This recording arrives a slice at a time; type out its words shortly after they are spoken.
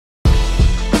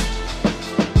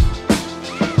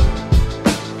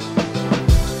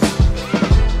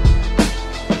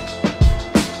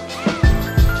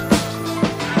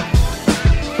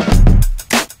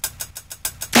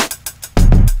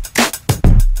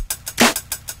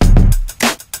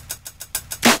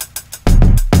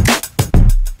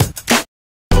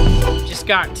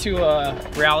got to a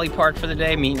rally park for the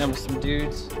day, meeting up with some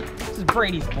dudes. This is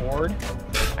Brady's board.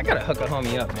 I gotta hook a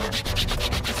homie up, man.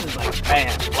 This is like,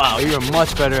 bam. Wow, you're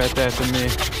much better at that than me.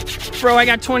 Bro, I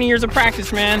got 20 years of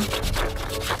practice, man.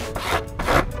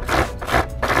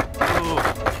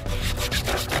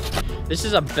 This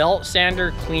is a belt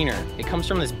sander cleaner. It comes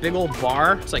from this big old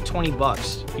bar. It's like 20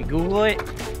 bucks. If you Google it,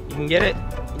 you can get it.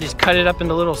 You just cut it up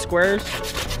into little squares.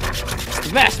 It's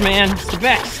the best, man. It's the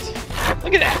best.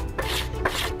 Look at that.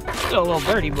 Still a little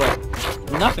dirty, but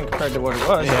nothing compared to what it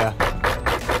was. Yeah.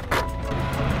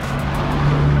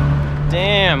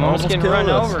 Damn, almost getting run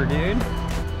us. over, dude.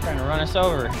 Trying to run us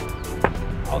over.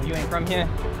 Oh, you ain't from here?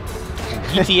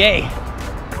 ETA.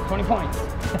 20 points.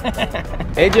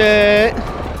 AJ!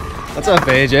 What's up,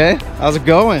 AJ? How's it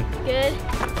going? Good.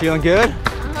 Feeling good?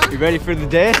 You ready for the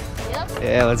day? Yep.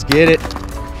 Yeah, let's get it.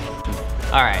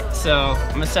 All right, so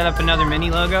I'm gonna set up another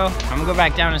mini logo. I'm gonna go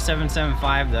back down to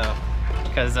 775 though,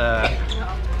 because the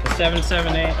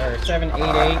 778 or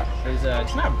 788 is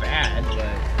it's not bad, but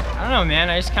I don't know, man.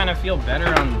 I just kind of feel better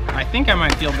on. I think I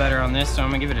might feel better on this, so I'm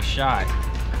gonna give it a shot.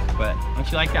 But don't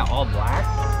you like that all black?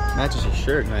 Matches your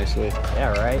shirt nicely.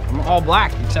 Yeah, right. I'm all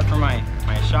black except for my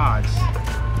shots.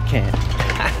 Can't.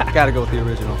 Gotta go with the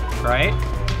original. Right?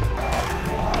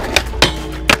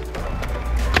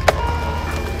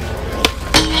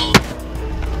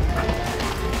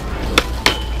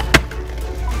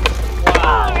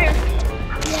 Wow. You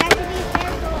have to be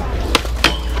careful.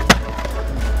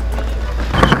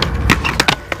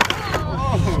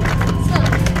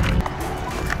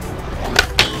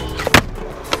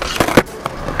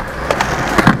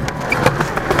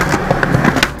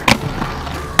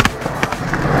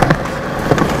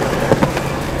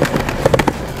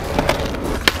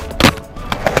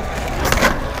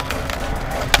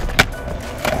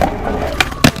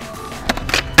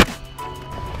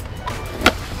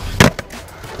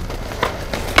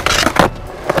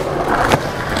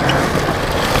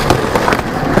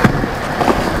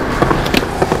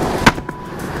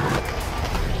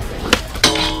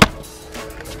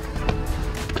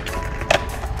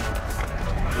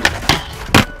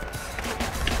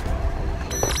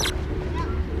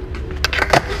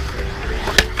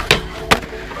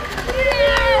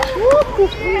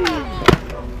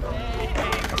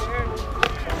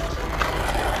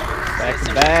 Back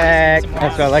to back.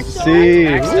 That's what I like to see.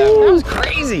 Back stuff. That was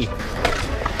crazy.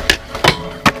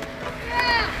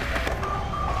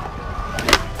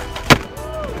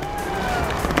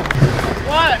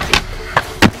 What?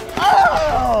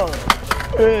 Oh!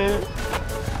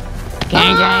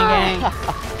 Gang, gang, gang.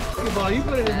 You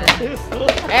put it in the pistol.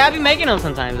 Hey, I'll be making them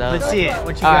sometimes though. Let's see it.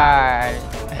 What you got?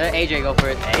 Alright. Let AJ go for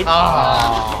it.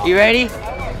 Oh. You ready? Hey,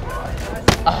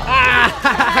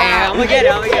 I'm gonna get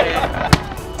it, I'm gonna get it.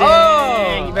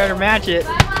 Dang, you better match it.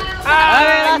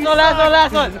 Alright,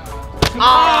 last one.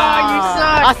 Oh, you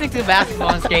suck. I'll stick to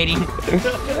basketball and skating.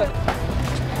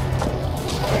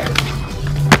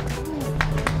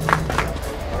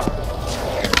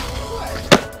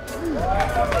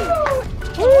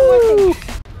 Woo.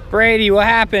 Brady, what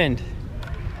happened?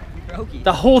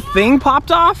 The whole thing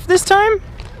popped off this time?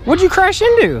 What'd you crash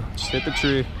into? Just hit the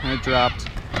tree and it dropped.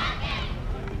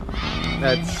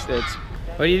 That's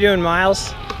What are you doing,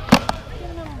 Miles?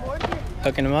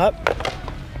 Hooking them up?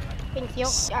 Thank you.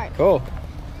 All right. Cool.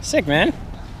 Sick, man.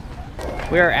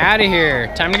 We are out of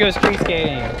here. Time to go street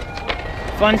skating.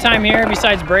 Fun time here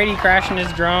besides Brady crashing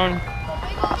his drone.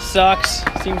 Sucks.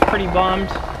 Seems pretty bummed.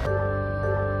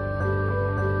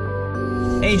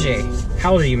 AJ,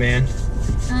 how old are you, man?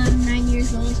 I'm 9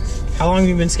 years old. How long have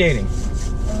you been skating?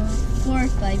 4 or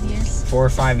 5 years. 4 or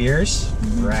 5 years?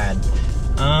 Mm-hmm. Rad.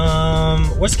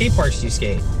 What skate parks do you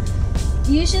skate?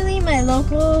 Usually my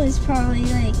local is probably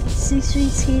like 6th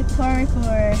Street Skate Park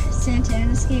or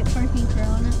Santana Skate Park in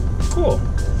Corona. Cool.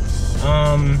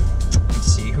 Let's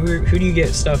see. Who do you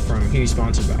get stuff from? Who are you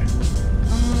sponsored by?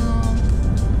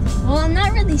 Well, I'm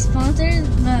not really sponsored,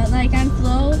 but like I'm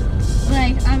Flo.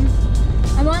 Like I'm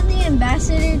on the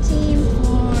ambassador team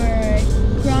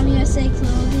for Corona USA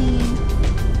Clothing.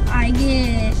 I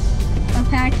get a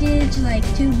package like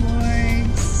 2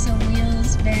 boards, some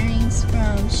wheels, bearings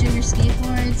from Sugar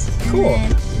Skateboards. And Cool.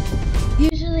 then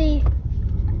usually,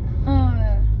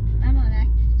 I'm on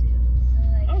Active too. So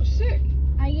like, Oh, sick.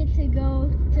 I get to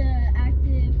go to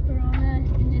Active Corona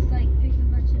and just like pick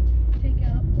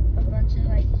up a bunch of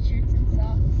like shirts and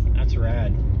socks. That's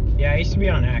rad. Yeah, I used to be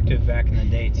on Active back in the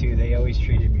day too. They always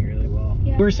treated me really well.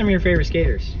 Yeah. Who are some of your favorite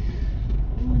skaters?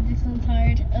 Ooh, this one's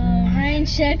hard. Ryan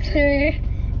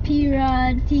Scheckler,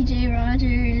 P-Rod, TJ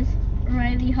Rogers,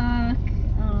 Riley Hawk.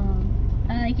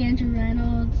 I like Andrew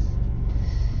Reynolds.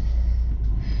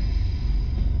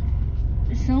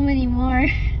 more.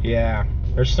 Yeah,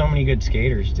 there's so many good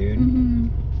skaters, dude.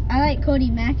 I like Cody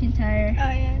McIntyre.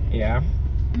 Oh yeah. Yeah?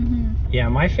 Yeah,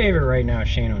 my favorite right now is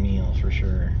Shane O'Neal for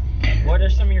sure. What are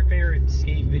some of your favorite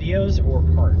skate videos or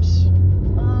parts?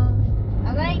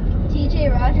 I like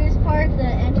TJ Rogers' part, the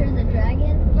Enter the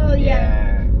Dragon. Oh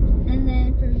yeah. And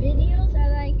then for videos, I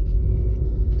like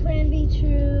Plan B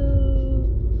True.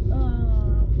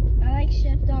 I like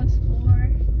Chef Dog's 4.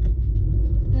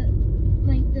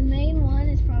 Like the main one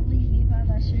is probably Viva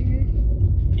La Sugar.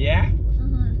 Yeah?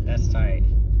 That's tight.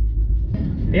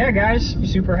 Yeah, guys,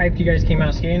 super hyped you guys came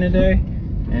out skating today,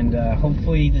 and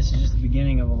hopefully this is just the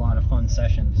beginning of a lot of fun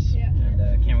sessions. Yeah. And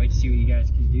can't wait to see what you guys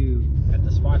can do at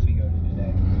the spots we go to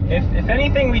today. If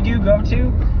anything we do go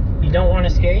to, you don't want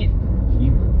to skate,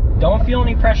 you don't feel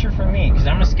any pressure from me, because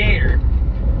I'm a skater.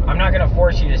 I'm not gonna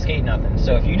force you to skate nothing.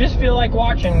 So if you just feel like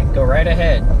watching, go right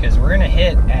ahead, because we're gonna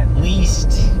hit at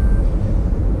least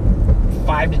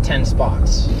 5 to 10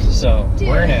 spots. So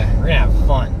we're gonna have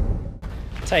fun.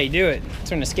 That's how you do it.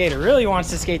 That's when a skater really wants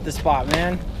to skate the spot,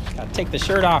 man. Gotta take the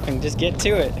shirt off and just get to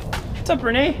it. What's up,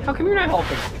 Renee? How come you're not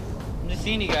helping? I'm just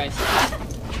seeing you guys.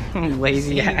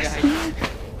 Lazy ass.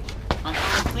 I'm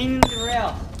cleaning the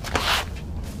rail.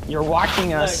 You're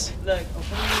watching us Look, I'm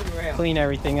cleaning the rail. clean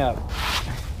everything up.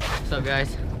 What's up,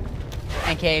 guys?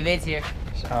 Okay, Vids here.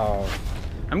 Oh,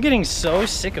 I'm getting so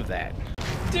sick of that.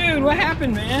 Dude, what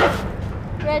happened, man?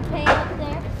 Red paint up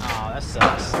there. Oh, that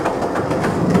sucks.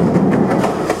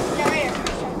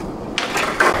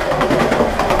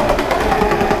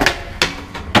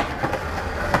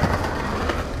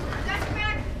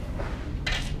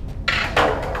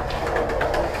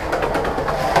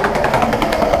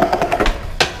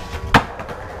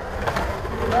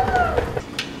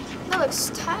 That looks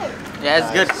tight. Yeah,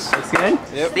 it's good. It's good?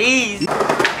 Yep. These.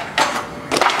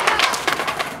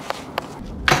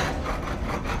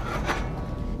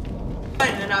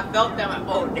 And then I felt them.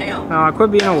 Oh, damn. Oh,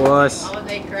 quit being a wuss. How was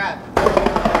they crap?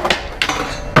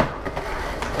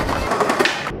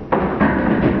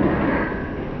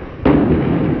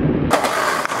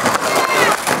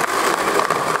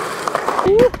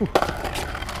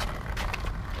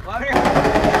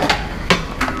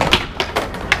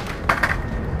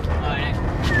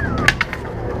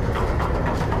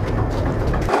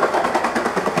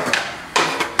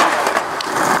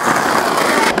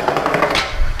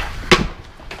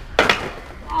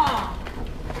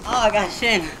 Oh, I got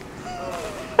shin.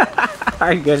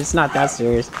 Alright, good. It's not that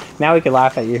serious. Now we can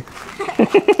laugh at you.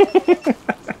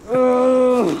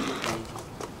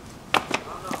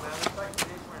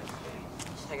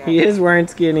 He is wearing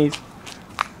skinnies.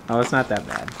 Oh, it's not that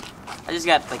bad. I just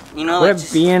got like, you know, Quit like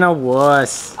just being a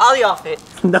wuss. Ollie off it.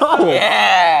 No.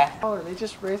 Yeah. Oh, they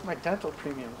just raised my dental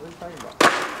premium. What are you talking about?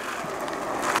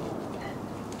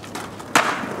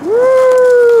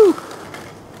 Woo!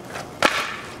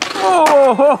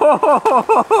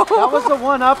 Oh! That was the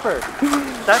one upper.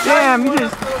 That's Damn, you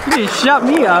just shut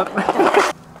me up.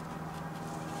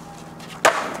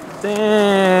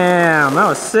 Damn, that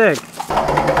was sick. Right,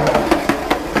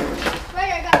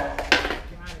 I got it.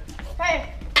 Right.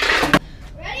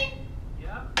 Ready?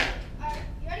 Yep. Alright,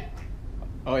 you ready?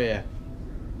 Oh yeah.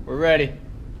 We're ready.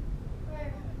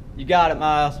 Right. You got it,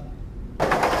 Miles.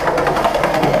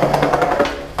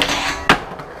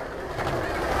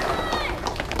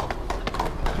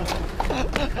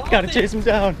 Gotta chase him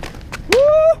down.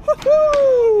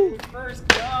 Woo-hoo-hoo! First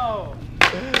go.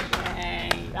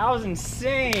 Dang, that was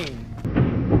insane.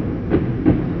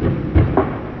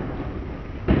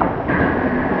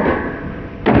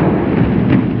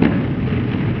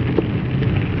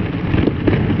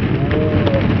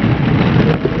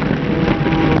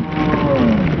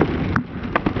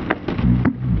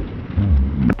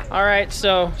 All right,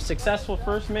 so successful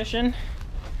first mission.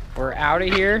 We're out of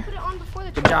here. Put it on before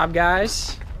the Good job,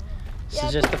 guys. This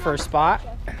is just the first spot.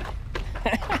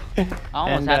 I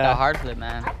almost had the hard flip,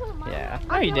 man. Yeah.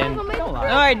 No, you didn't. Don't lie.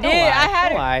 No, I did. Don't lie. I had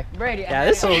Don't it. lie. Brady. Yeah,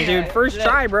 this little dude, first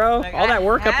try, bro. Like, All that I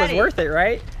workup had was it. worth it,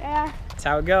 right? Yeah. That's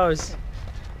how it goes.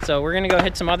 So we're gonna go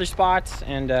hit some other spots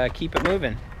and keep it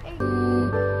moving.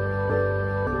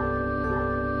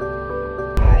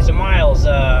 So Miles,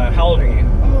 how old are you?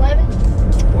 I'm 11.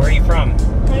 Where are you from?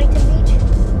 Huntington Beach.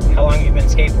 How long have you been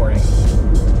skateboarding?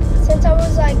 Since I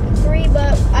was like 3,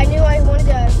 but I knew I wanted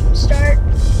to start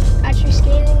actually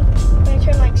skating when I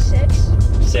turned like 6.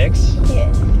 6? Yeah.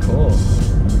 Cool.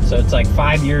 So it's like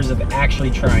 5 years of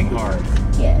actually trying hard.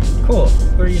 Yeah. Cool.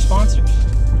 Who are your sponsors?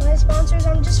 My sponsors,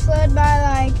 I'm just flooded by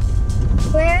like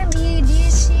Plan B,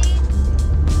 DSC,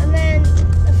 and then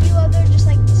a few other just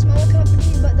like smaller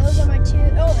companies, but those are my 2.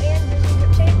 Oh, and Disney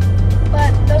Grip Tape.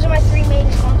 But those are my 3 main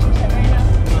sponsors right now.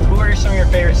 Who are some of your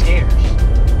favorite skaters?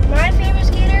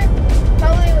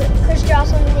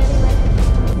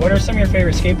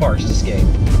 favorite skate parks to skate?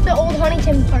 The old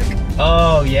Huntington Park.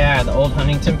 Oh yeah, the old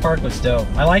Huntington Park was dope.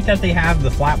 I like that they have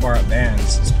the flat bar up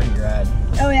bands. It's pretty rad.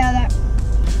 Oh yeah, that.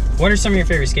 What are some of your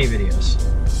favorite skate videos?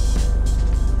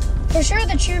 For sure,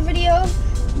 the True video.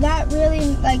 That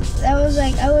really, like, I was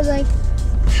like,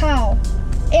 how?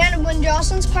 And when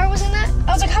Jocelyn's part was in that,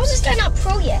 I was like, how is this guy not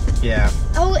pro yet? Yeah.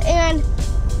 Oh, and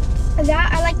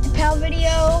that, I like the PAL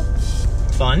video.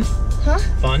 Fun? Huh?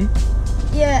 Fun?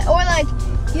 Yeah, or like,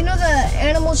 you know the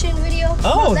Animal Chin video?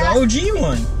 Oh, that? the OG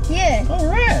one. Yeah. Oh,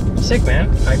 rad. Sick, man.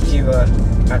 Hyped you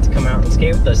got to come out and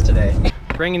skate with us today.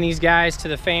 Bringing these guys to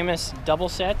the famous double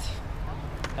set.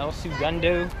 El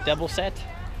Segundo double set.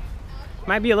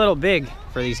 Might be a little big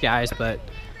for these guys, but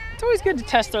it's always good to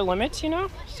test their limits, you know?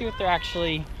 See what they're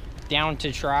actually down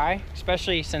to try,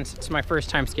 especially since it's my first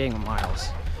time skating with Miles.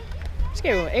 I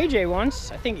skated with AJ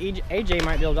once. I think AJ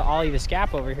might be able to ollie the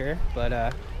scap over here, but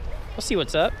we'll see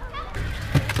what's up.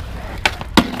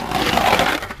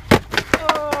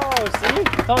 Oh, see?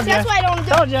 Told ya. That's why I don't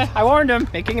do it. Told ya. I warned him.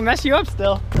 Making him mess you up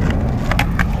still.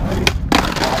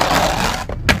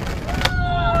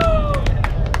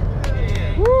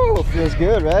 Woo, feels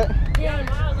good, right? Yeah,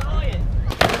 Miles ollieing.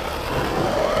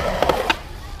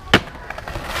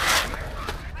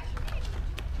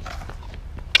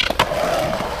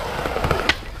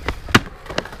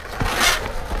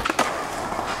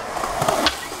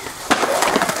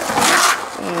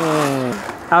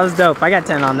 That was dope. I got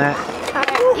 10 on that.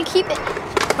 Alright, you keep it.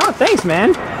 Oh, thanks,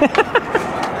 man.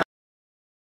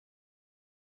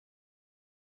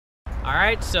 All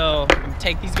right, so I'm gonna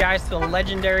take these guys to the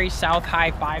legendary South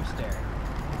High 5-stair.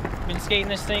 Been skating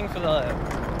this thing for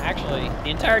actually the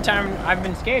entire time I've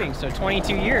been skating, so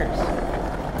 22 years.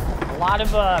 A lot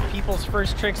of people's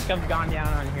first tricks have gone down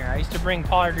on here. I used to bring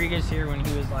Paul Rodriguez here when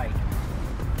he was like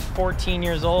 14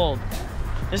 years old.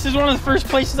 This is one of the first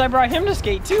places I brought him to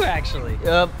skate too, actually.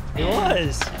 Yep. It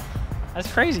was.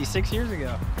 That's crazy, 6 years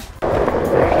ago.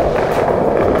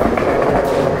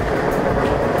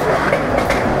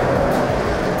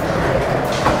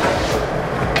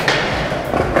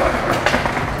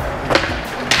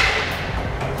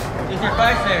 Is your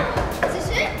Thrasher? Is this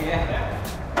it? Yeah.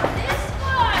 This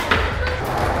one.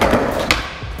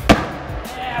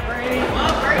 Yeah, Brady.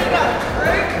 Well, Brady got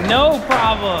a trick. No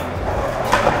problem.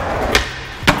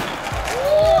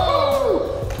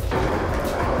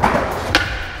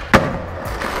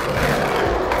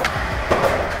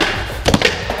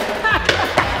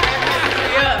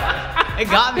 It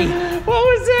got me. What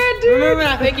was that, dude? Remember when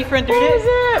I fake you front through What was it?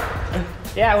 that?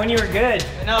 Yeah, when you were good.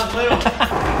 And I was little.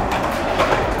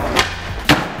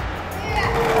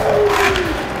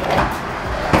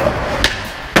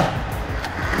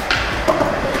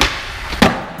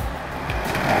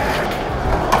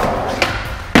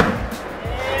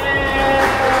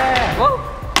 Yeah. Whoa.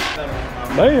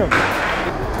 Bam.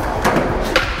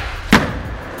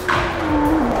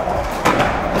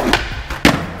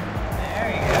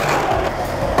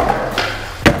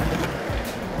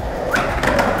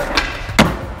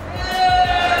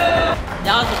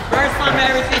 That was the first time I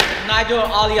ever seen Nigel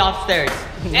ollie off stairs.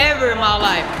 Ever in my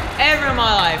life. Ever in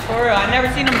my life. For real. I never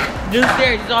seen him do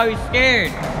stairs. He's always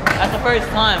scared. That's the first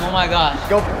time. Oh my gosh.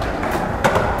 Go.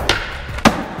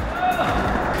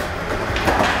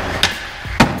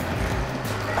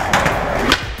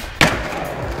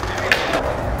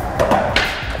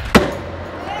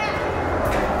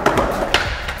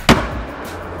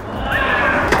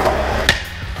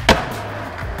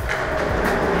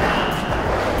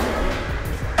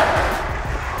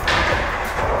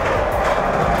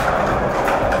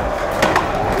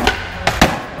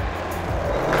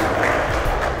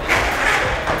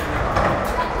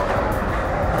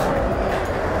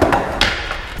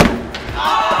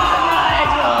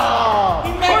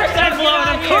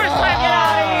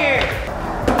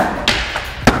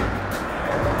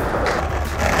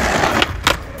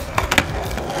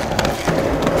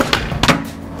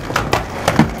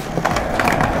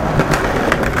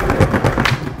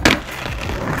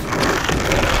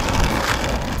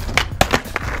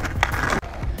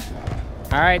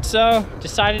 All right, so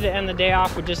decided to end the day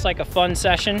off with just like a fun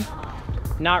session.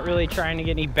 Not really trying to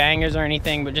get any bangers or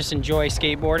anything, but just enjoy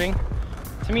skateboarding.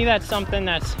 To me, that's something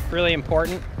that's really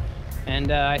important.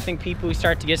 And I think people who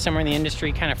start to get somewhere in the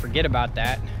industry kind of forget about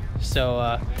that. So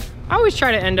I always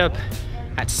try to end up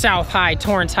at South High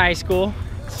Torrance High School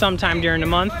sometime during the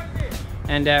month.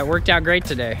 And it worked out great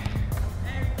today.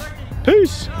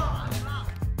 Peace.